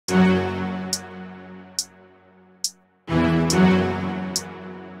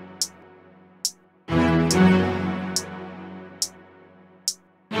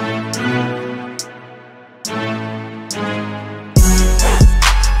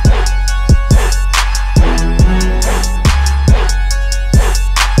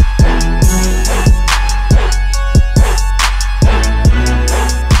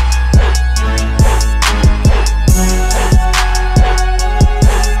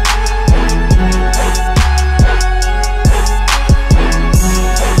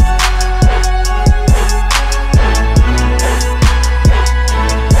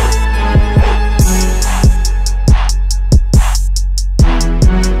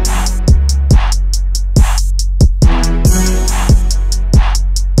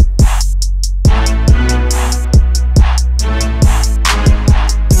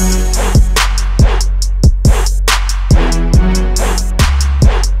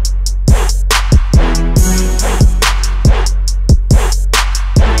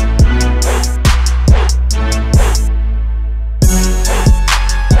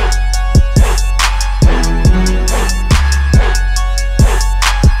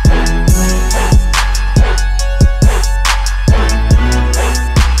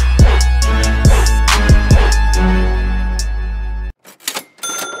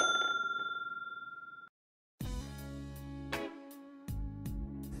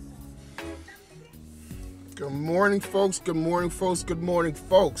Good morning, folks. Good morning, folks. Good morning,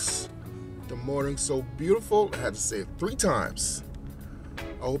 folks. The morning's so beautiful. I had to say it 3 times.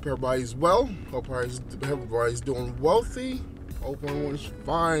 I hope everybody's well. Hope everybody's doing wealthy. Hope everyone's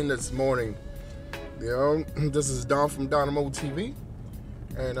fine this morning. This is Don from Dynamo TV,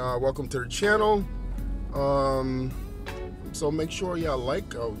 and welcome to the channel. So make sure y'all like.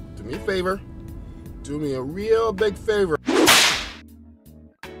 Do me a favor. Do me a real big favor.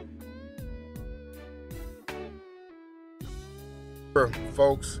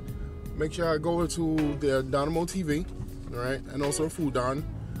 Folks, make sure I go over to the Dynamo TV, all right, and also Food Don,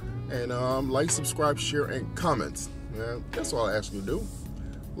 and like, subscribe, share, and comment. Yeah, that's all I ask you to do.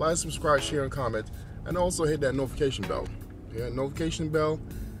 Like, subscribe, share, and comment, and also hit that notification bell. Yeah, notification bell,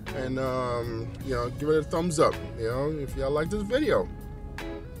 and give it a thumbs up. If y'all like this video.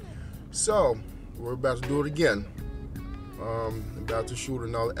 So we're about to do it again. About to shoot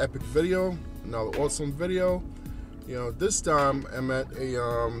another epic video, another awesome video. This time I'm at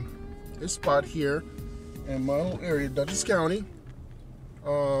a spot here in my little area, Dutchess County.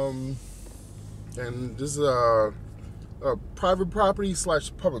 And this is a private property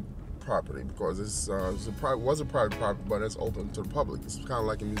 / public property, because it's was a private property, but it's open to the public. It's kind of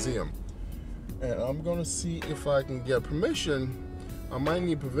like a museum. And I'm gonna see if I can get permission. I might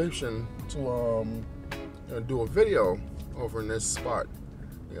need permission to do a video over in this spot.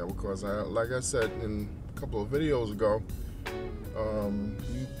 Yeah, because like I said in a couple of videos ago,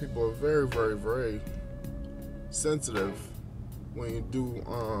 you people are very, very, very sensitive when you do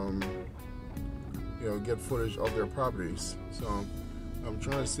get footage of their properties. So I'm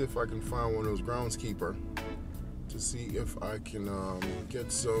trying to see if I can find one of those groundskeeper to see if I can get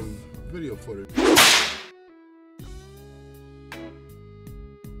some video footage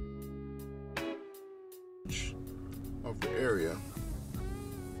of the area.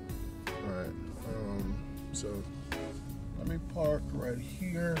 Alright, so let me park right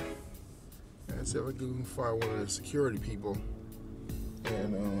here and see if I can find one of the security people,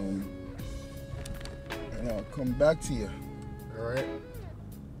 and I'll come back to you. Alright,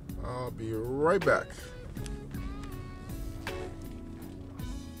 I'll be right back.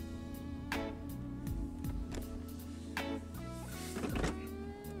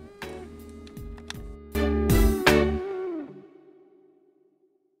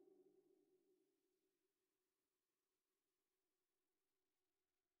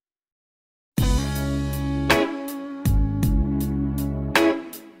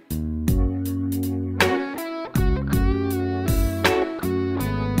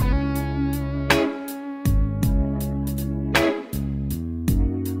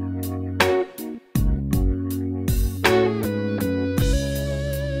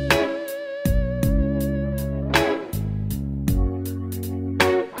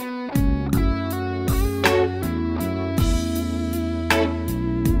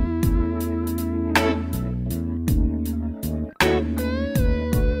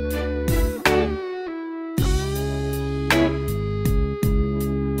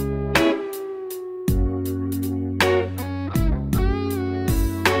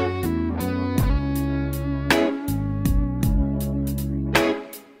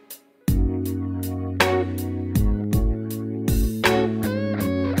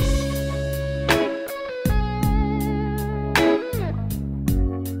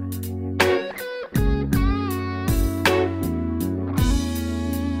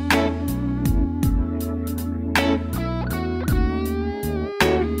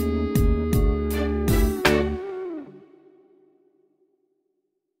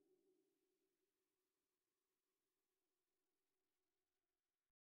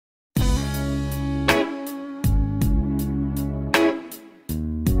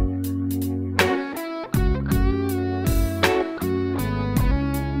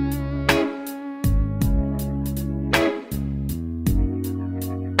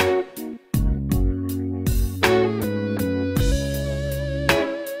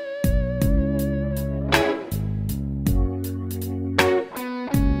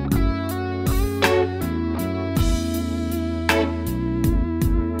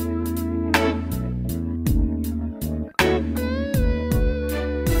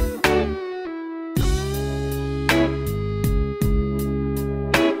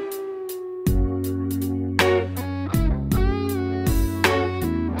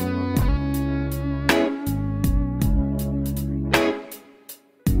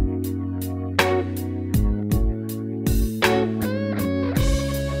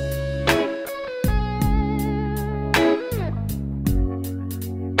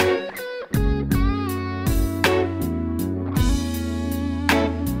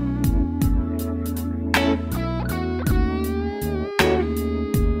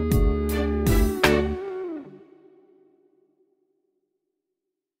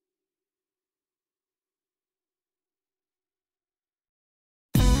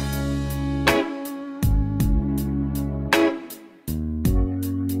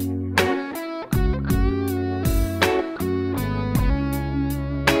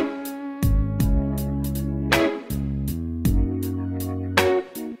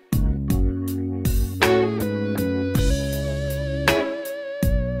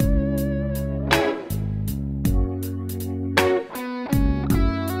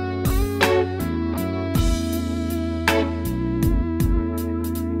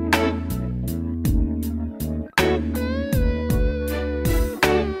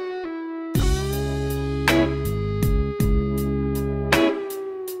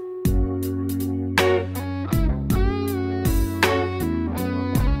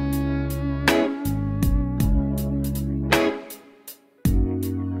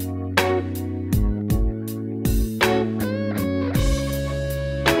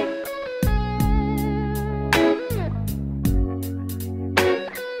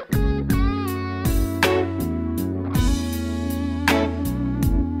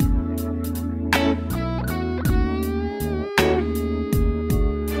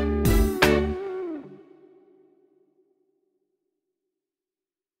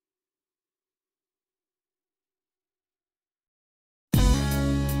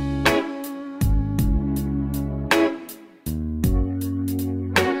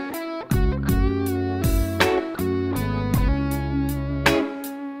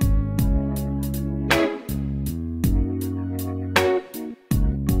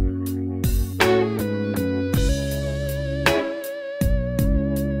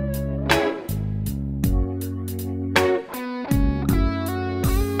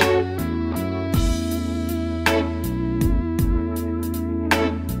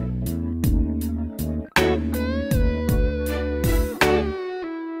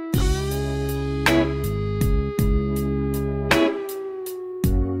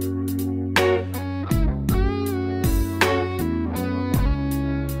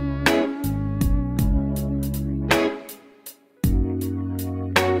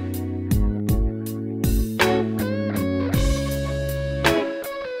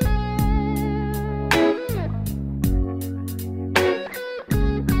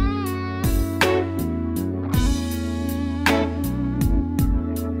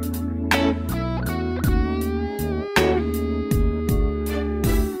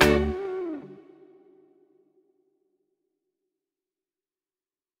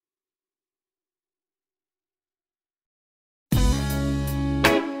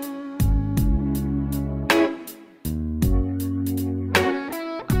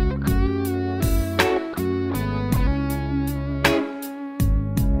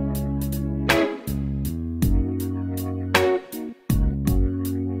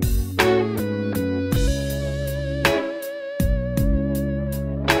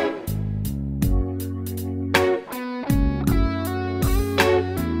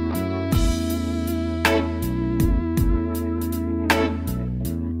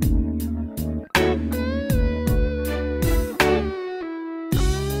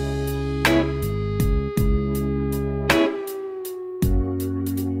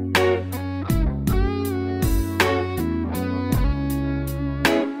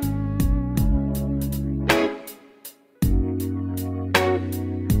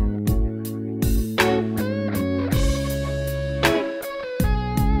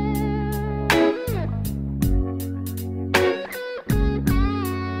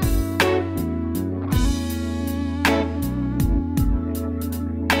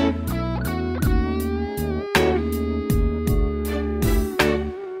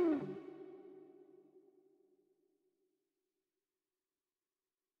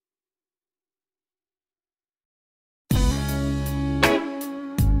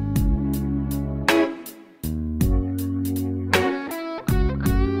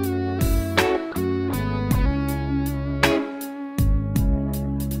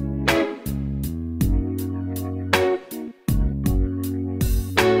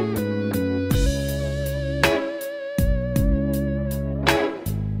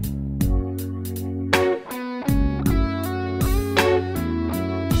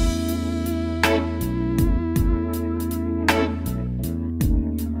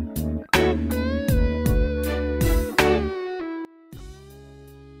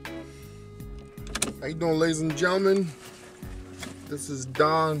 you doing, ladies and gentlemen? This is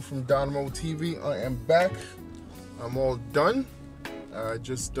Don from Dynamo TV. I am back. I'm all done. I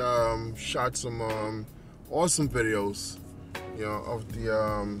just shot some awesome videos, you know, of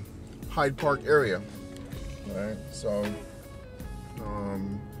the Hyde Park area. All right, so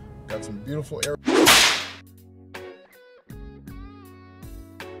got some beautiful aerial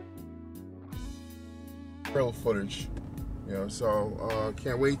footage. You know, so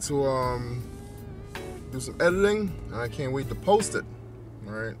can't wait to do some editing, and I can't wait to post it.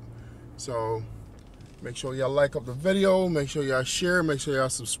 All right, so make sure y'all like up the video, make sure y'all share, make sure y'all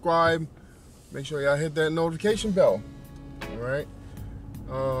subscribe, make sure y'all hit that notification bell. All right,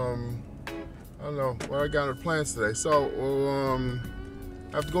 I don't know what I got in plans today. So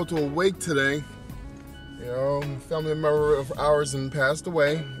I have to go to a wake today. You know, family member of ours and passed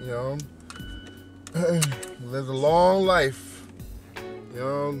away. You know, lived a long life. You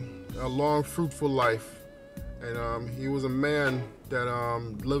know, a long, fruitful life. And he was a man that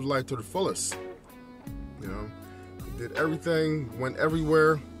lived life to the fullest. You know, he did everything, went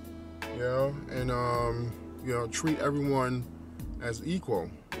everywhere. You know, and you know, treat everyone as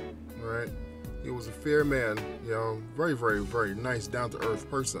equal. Right? He was a fair man. You know, very, very, very nice, down-to-earth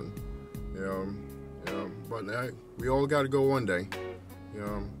person. You know, but we all got to go one day. You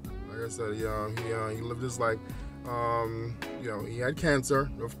know, like I said, he lived his life. You know, he had cancer,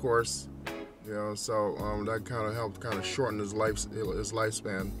 of course. You know, so that kind of helped shorten his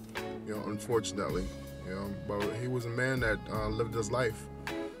lifespan. You know, unfortunately. You know, but he was a man that lived his life.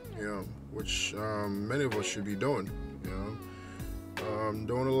 You know, which many of us should be doing. You know,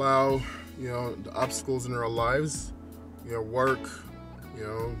 don't allow, you know, the obstacles in our lives. You know, work. You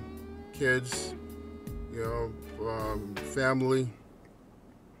know, kids. You know, family.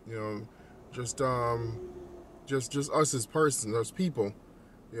 You know, just us as persons, as people.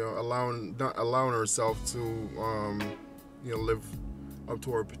 You know, not allowing ourselves to, you know, live up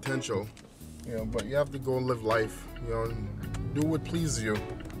to our potential. You know, but you have to go and live life. You know, do what pleases you,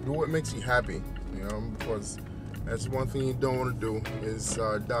 do what makes you happy. You know, because that's one thing you don't want to do is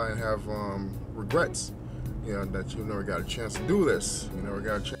die and have regrets. You know, that you never got a chance to do this. You never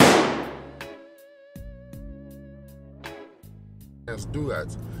got a chance to do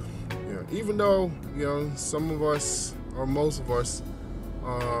that. You know, even though, you know, some of us or most of us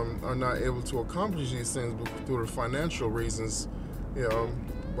are not able to accomplish these things through the financial reasons, you know,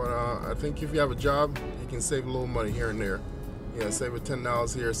 but I think if you have a job, you can save a little money here and there. You know, save it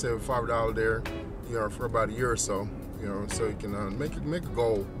 $10 here, save it $5 there, you know, for about a year or so, you know, so you can make a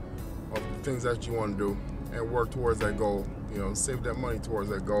goal of the things that you want to do and work towards that goal. You know, save that money towards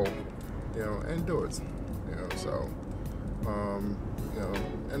that goal, you know, and do it. You know, so you know,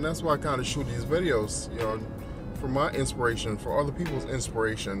 and that's why I kind of shoot these videos, you know, for my inspiration, for other people's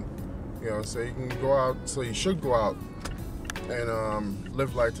inspiration, you know, so you can go out, so you should go out and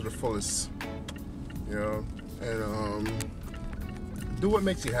live life to the fullest, you know, and do what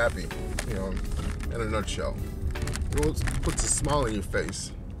makes you happy, you know, in a nutshell. Do what puts a smile on your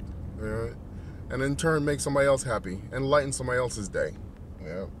face, you know, and in turn make somebody else happy and lighten somebody else's day, you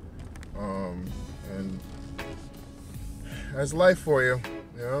know, and that's life for you,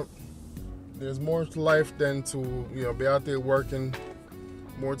 you know. There's more to life than to, you know, be out there working,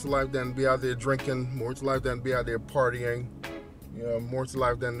 more to life than be out there drinking, more to life than be out there partying, you know, more to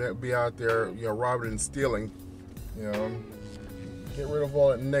life than be out there, you know, robbing and stealing. You know, get rid of all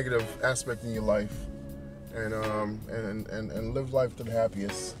that negative aspect in your life, and live life to the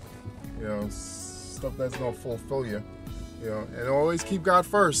happiest. You know, stuff that's gonna fulfill you. You know, and always keep God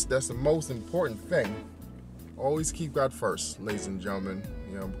first. That's the most important thing. Always keep God first, ladies and gentlemen.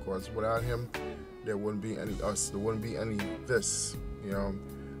 You know, because without Him, there wouldn't be any us. There wouldn't be any this. You know,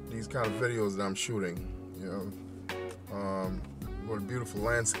 these kind of videos that I'm shooting. You know, with beautiful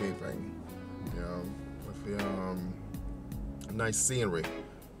landscaping. You know, with the nice scenery.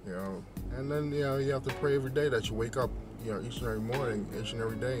 You know, and then, you know, you have to pray every day that you wake up. You know, each and every morning, each and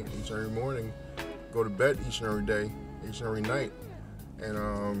every day, each and every morning. Go to bed each and every day, each and every night,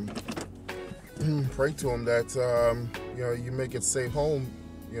 and pray to Him that you know, you make it safe home.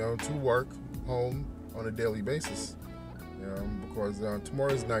 You know, to work, home on a daily basis. You know, because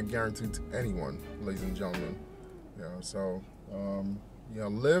tomorrow is not guaranteed to anyone, ladies and gentlemen. You know, so you know,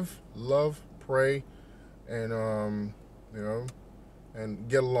 live, love, pray, and you know, and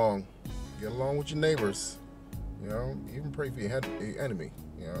get along with your neighbors. You know, even pray for your enemy.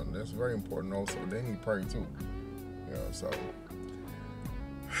 You know, that's very important also. They need prayer too. You know, so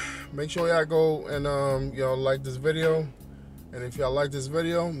make sure y'all go and you know, like this video. And if y'all like this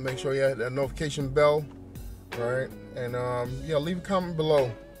video, make sure you hit that notification bell, right? And yeah, leave a comment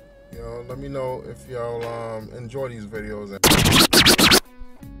below. You know, let me know if y'all enjoy these videos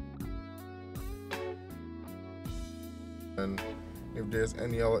and if there's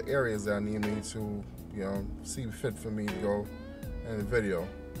any other areas that I need me to, you know, see fit for me to go in the video.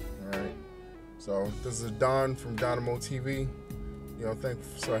 All right. So this is Don from Dynamo TV. You know,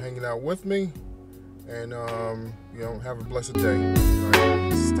 thanks for hanging out with me, and you know, have a blessed day. All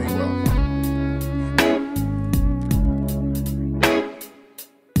right. Stay well.